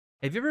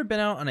Have you ever been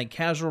out on a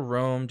casual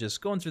roam,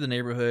 just going through the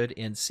neighborhood,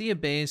 and see a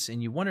base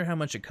and you wonder how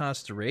much it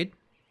costs to raid?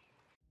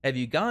 Have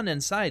you gone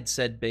inside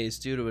said base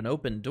due to an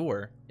open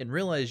door and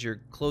realize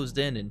you're closed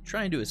in and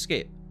trying to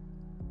escape?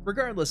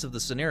 Regardless of the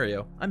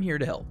scenario, I'm here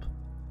to help.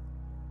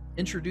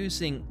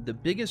 Introducing the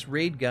biggest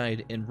raid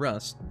guide in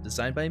Rust,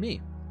 designed by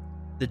me.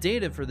 The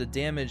data for the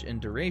damage and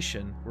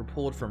duration were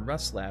pulled from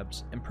Rust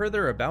Labs, and per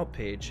their About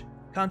page,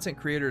 content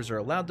creators are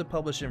allowed to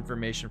publish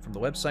information from the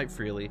website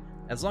freely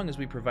as long as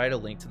we provide a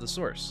link to the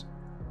source.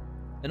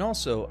 And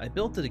also, I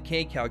built the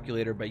decay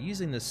calculator by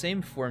using the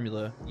same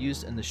formula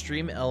used in the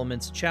Stream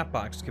Elements chat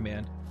box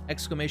command,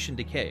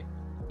 !decay.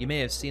 You may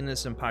have seen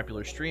this in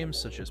popular streams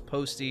such as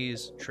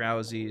Posties,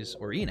 Trousies,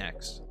 or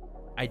Enax.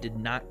 I did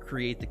not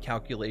create the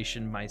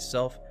calculation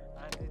myself.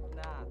 I did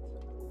not.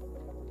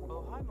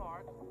 Oh, hi,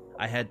 Mark.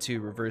 I had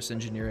to reverse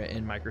engineer it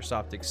in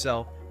Microsoft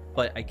Excel,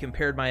 but I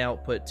compared my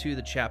output to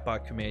the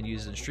chatbot command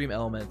used in Stream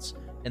Elements,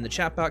 and the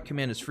chatbot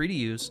command is free to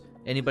use.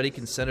 Anybody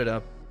can set it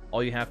up.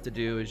 All you have to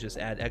do is just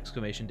add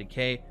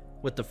 !decay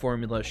with the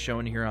formula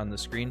shown here on the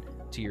screen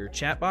to your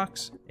chat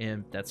box,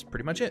 and that's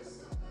pretty much it.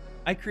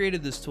 I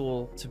created this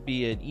tool to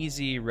be an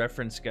easy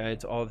reference guide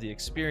to all of the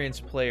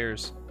experienced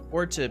players,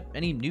 or to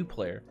any new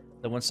player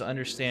that wants to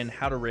understand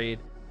how to raid,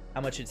 how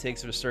much it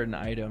takes of a certain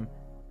item,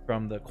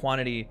 from the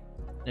quantity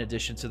in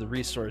addition to the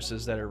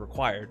resources that are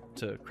required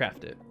to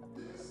craft it.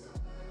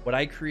 What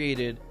I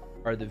created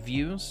are the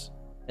views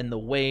and the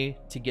way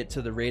to get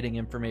to the raiding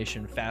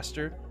information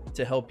faster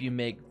to help you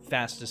make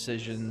fast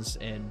decisions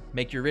and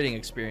make your raiding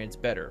experience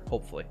better,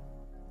 hopefully.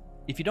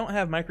 If you don't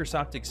have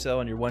Microsoft Excel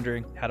and you're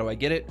wondering, how do I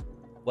get it?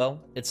 Well,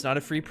 it's not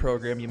a free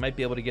program. You might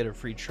be able to get a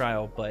free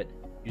trial, but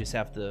you just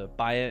have to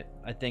buy it.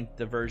 I think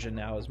the version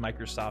now is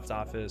Microsoft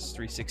Office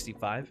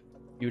 365.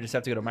 You would just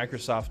have to go to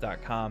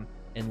Microsoft.com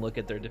and look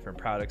at their different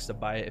products to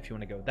buy it if you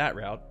want to go that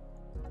route.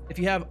 If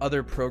you have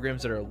other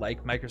programs that are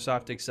like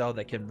Microsoft Excel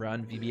that can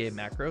run VBA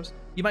macros,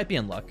 you might be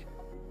in luck.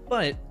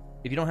 But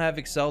if you don't have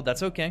Excel,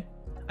 that's okay.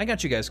 I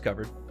got you guys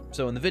covered.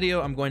 So in the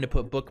video, I'm going to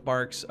put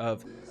bookmarks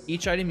of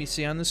each item you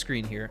see on the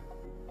screen here.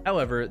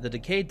 However, the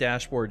decay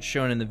dashboard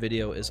shown in the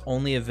video is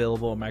only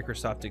available in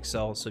Microsoft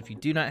Excel, so if you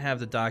do not have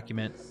the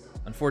document,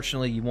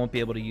 unfortunately you won't be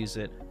able to use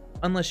it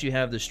unless you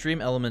have the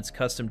Stream Elements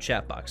custom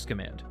chat box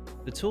command.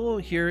 The tool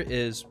here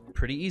is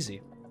pretty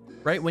easy.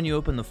 Right when you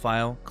open the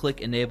file,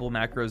 click Enable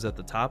Macros at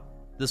the top.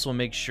 This will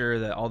make sure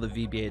that all the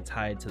VBA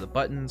tied to the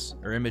buttons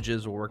or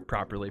images will work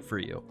properly for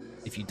you.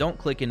 If you don't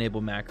click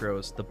Enable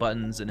Macros, the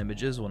buttons and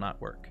images will not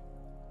work.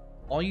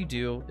 All you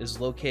do is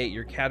locate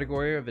your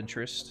category of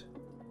interest,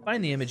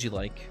 find the image you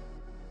like.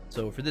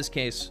 So for this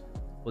case,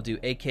 we'll do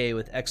AK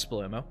with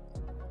Explo,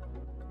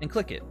 and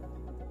click it.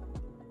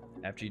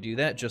 After you do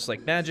that, just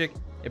like magic,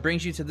 it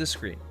brings you to this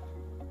screen,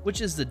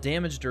 which is the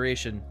damage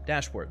duration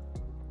dashboard.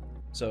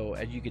 So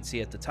as you can see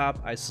at the top,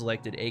 I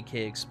selected AK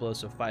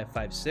Explosive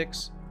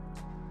 556,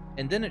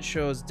 and then it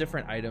shows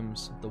different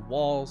items, the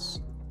walls,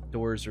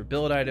 doors or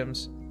build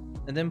items,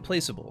 and then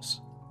placeables.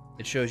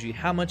 It shows you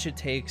how much it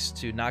takes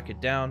to knock it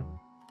down,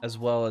 as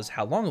well as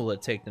how long will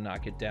it take to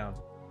knock it down.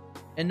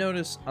 And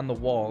notice on the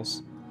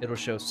walls, it'll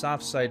show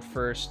soft side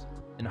first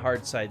and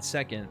hard side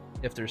second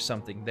if there's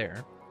something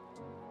there.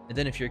 And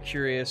then if you're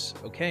curious,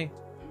 okay,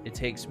 it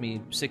takes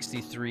me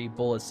 63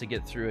 bullets to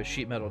get through a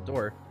sheet metal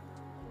door.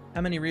 How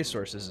many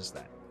resources is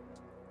that?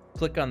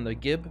 Click on the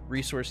Gib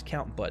Resource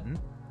Count button,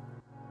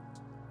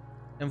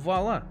 and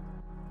voila!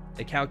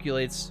 It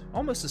calculates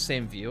almost the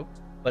same view,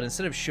 but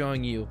instead of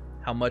showing you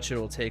how much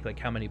it'll take, like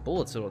how many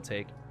bullets it'll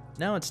take,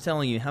 now it's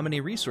telling you how many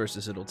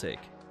resources it'll take.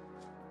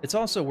 It's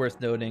also worth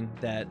noting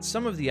that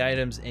some of the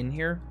items in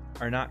here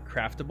are not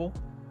craftable.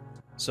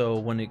 So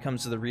when it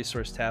comes to the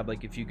resource tab,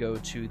 like if you go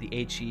to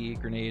the HE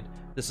grenade,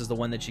 this is the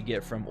one that you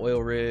get from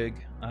Oil Rig,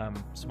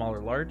 small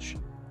or large.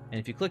 And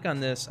if you click on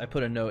this, I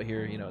put a note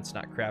here, it's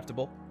not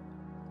craftable.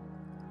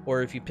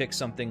 Or if you pick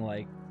something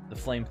like the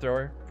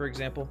flamethrower, for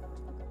example,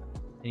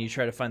 and you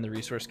try to find the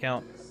resource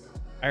count,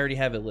 I already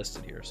have it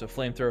listed here. So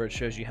flamethrower, it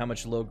shows you how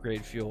much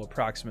low-grade fuel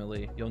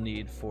approximately you'll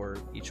need for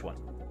each one.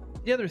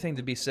 The other thing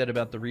to be said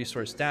about the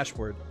resource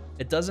dashboard,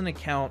 it doesn't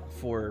account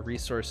for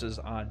resources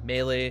on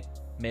melee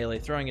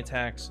throwing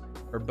attacks,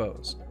 or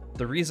bows.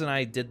 The reason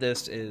I did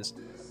this is,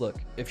 look,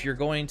 if you're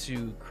going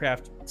to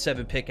craft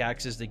 7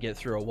 pickaxes to get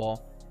through a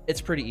wall, it's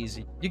pretty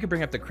easy. You can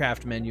bring up the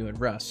craft menu in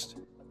Rust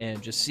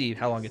and just see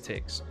how long it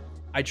takes.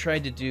 I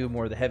tried to do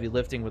more of the heavy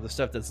lifting with the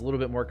stuff that's a little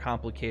bit more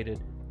complicated,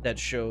 that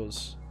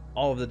shows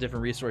all of the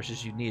different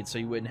resources you need, so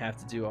you wouldn't have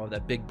to do all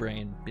that big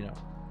brain,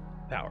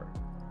 power.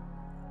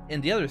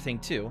 And the other thing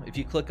too, if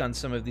you click on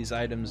some of these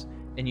items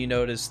and you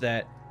notice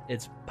that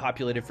it's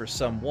populated for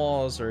some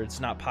walls or it's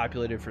not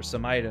populated for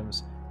some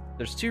items,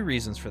 there's 2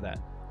 reasons for that.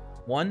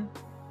 One,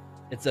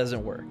 it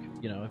doesn't work.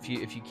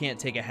 If you can't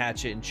take a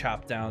hatchet and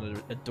chop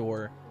down a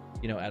door,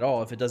 at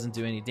all, if it doesn't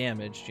do any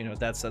damage,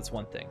 that's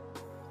one thing.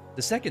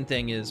 The second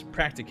thing is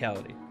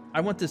practicality.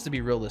 I want this to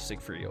be realistic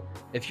for you.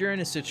 If you're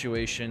in a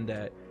situation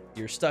that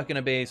you're stuck in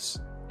a base,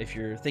 if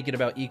you're thinking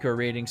about eco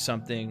raiding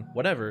something,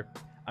 whatever,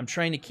 I'm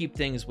trying to keep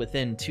things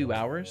within 2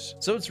 hours,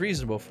 so it's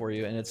reasonable for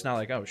you, and it's not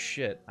like, oh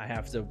shit, I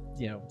have to,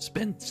 you know,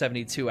 spend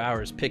 72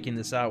 hours picking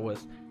this out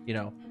with, you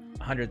know,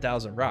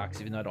 100,000 rocks,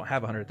 even though I don't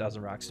have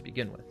 100,000 rocks to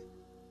begin with.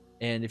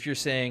 And if you're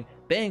saying,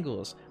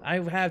 Bangles, I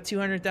have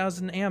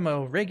 200,000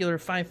 ammo, regular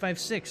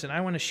 5.56, and I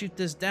want to shoot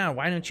this down,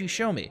 why don't you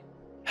show me?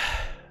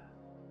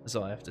 That's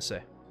all I have to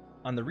say.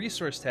 On the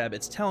resource tab,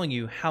 it's telling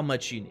you how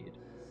much you need.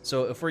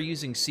 So if we're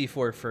using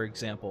C4, for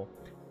example,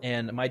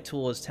 and my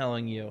tool is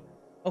telling you,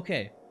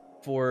 okay,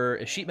 for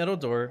a sheet metal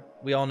door,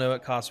 we all know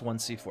it costs 1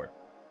 C4.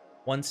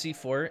 1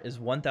 C4 is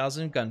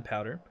 1,000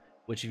 gunpowder,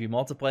 which if you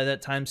multiply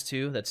that times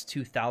 2, that's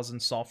 2,000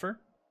 sulfur.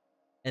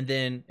 And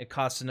then it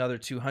costs another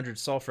 200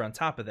 sulfur on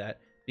top of that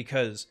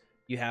because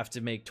you have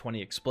to make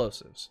 20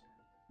 explosives.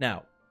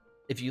 Now,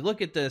 if you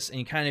look at this and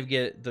you kind of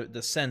get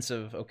the sense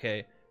of,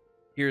 okay,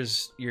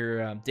 here's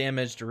your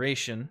damage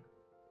duration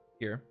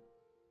here,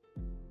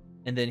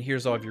 and then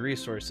here's all of your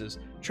resources.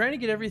 Trying to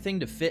get everything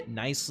to fit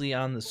nicely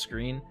on the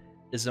screen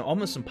is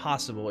almost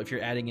impossible if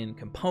you're adding in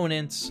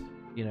components,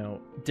 you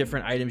know,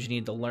 different items you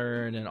need to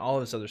learn and all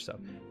of this other stuff.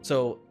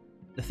 So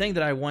the thing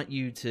that I want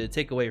you to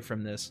take away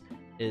from this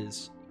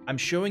is I'm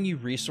showing you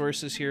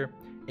resources here,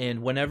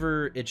 and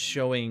whenever it's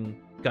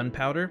showing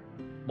gunpowder,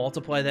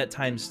 multiply that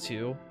times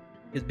 2,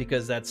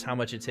 because that's how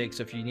much it takes.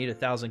 So if you need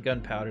 1,000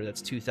 gunpowder,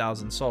 that's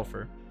 2,000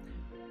 sulfur.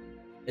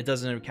 It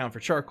doesn't account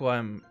for charcoal.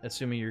 I'm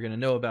assuming you're going to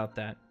know about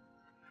that.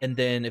 And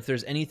then if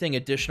there's anything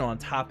additional on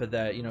top of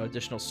that, you know,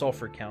 additional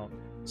sulfur count.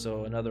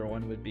 So another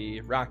one would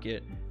be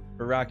rocket.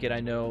 For rocket,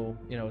 I know,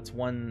 you know, it's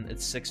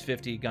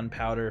 650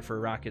 gunpowder for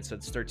rockets, so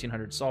it's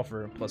 1,300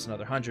 sulfur plus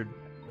another 100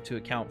 to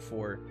account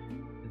for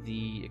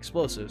the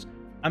explosives.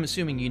 I'm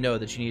assuming you know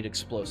that you need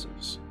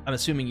explosives. I'm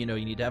assuming you know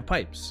you need to have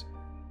pipes,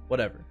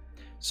 whatever.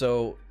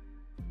 So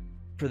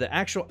for the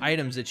actual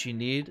items that you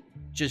need,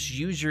 just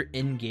use your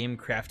in-game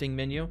crafting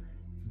menu.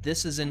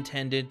 This is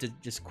intended to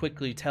just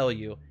quickly tell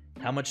you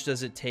how much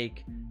does it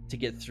take to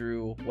get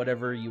through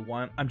whatever you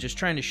want. I'm just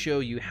trying to show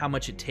you how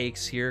much it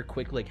takes here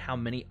quickly, like how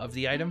many of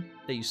the item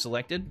that you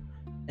selected,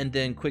 and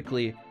then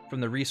quickly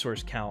from the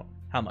resource count,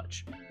 how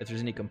much. If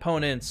there's any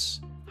components,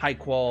 high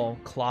qual,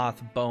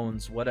 cloth,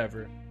 bones,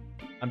 whatever.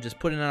 I'm just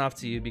putting it off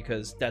to you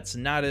because that's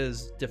not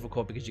as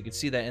difficult, because you can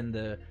see that in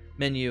the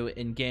menu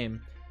in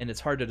game, and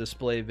it's hard to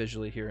display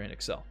visually here in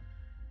Excel.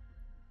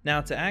 Now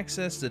to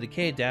access the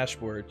Decay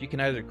dashboard, you can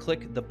either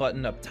click the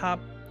button up top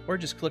or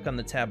just click on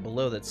the tab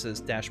below that says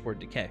Dashboard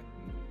Decay.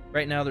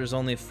 Right now there's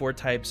only 4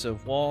 types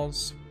of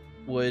walls: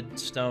 wood,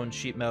 stone,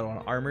 sheet metal,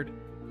 and armored.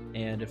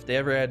 And if they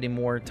ever add any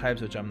more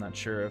types, which I'm not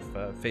sure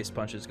if Face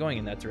Punch is going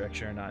in that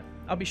direction or not,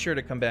 I'll be sure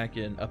to come back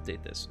and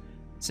update this.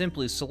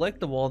 Simply select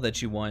the wall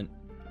that you want,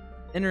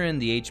 enter in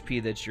the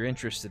HP that you're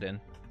interested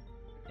in,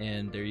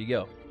 and there you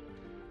go.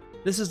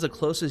 This is the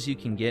closest you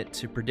can get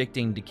to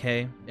predicting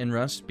decay in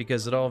Rust,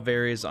 because it all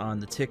varies on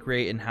the tick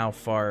rate and how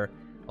far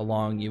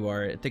along you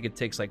are. I think it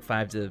takes like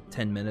 5 to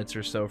 10 minutes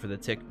or so for the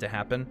tick to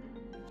happen.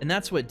 And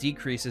that's what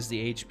decreases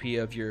the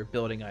HP of your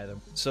building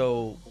item.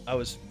 So I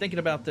was thinking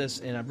about this,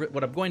 and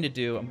what I'm going to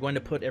do, I'm going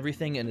to put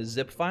everything in a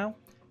zip file,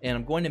 and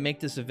I'm going to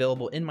make this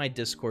available in my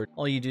Discord.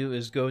 All you do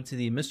is go to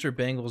the Mr.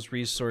 Bangles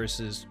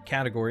Resources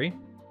category,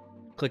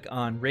 click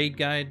on Raid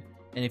Guide,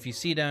 and if you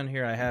see down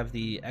here, I have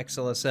the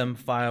XLSM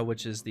file,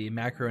 which is the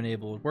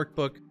macro-enabled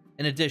workbook.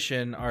 In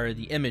addition are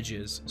the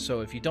images. So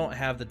if you don't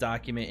have the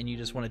document and you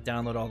just want to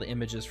download all the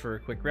images for a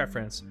quick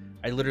reference,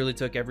 I literally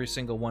took every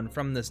single one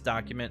from this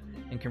document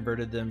and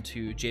converted them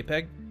to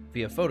JPEG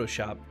via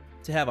Photoshop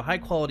to have a high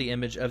quality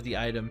image of the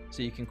item,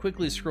 so you can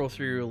quickly scroll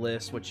through your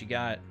list, what you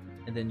got,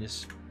 and then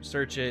just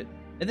search it,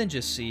 and then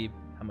just see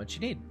how much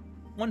you need.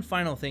 One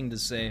final thing to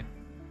say,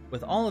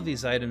 with all of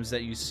these items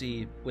that you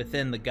see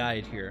within the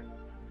guide here,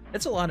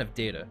 it's a lot of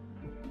data.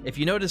 If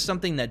you notice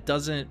something that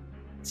doesn't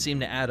seem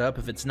to add up,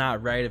 if it's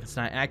not right, if it's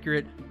not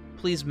accurate,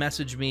 please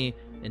message me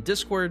in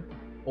Discord,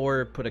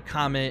 or put a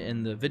comment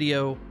in the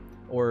video,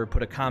 or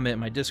put a comment in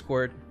my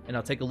Discord, and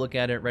I'll take a look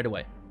at it right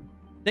away.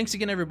 Thanks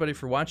again everybody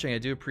for watching. I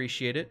do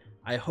appreciate it.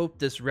 I hope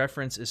this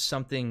reference is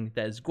something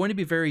that is going to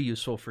be very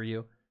useful for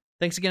you.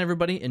 Thanks again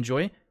everybody,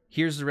 enjoy.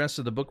 Here's the rest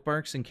of the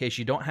bookmarks in case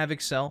you don't have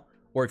Excel,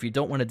 or if you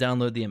don't want to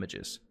download the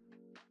images.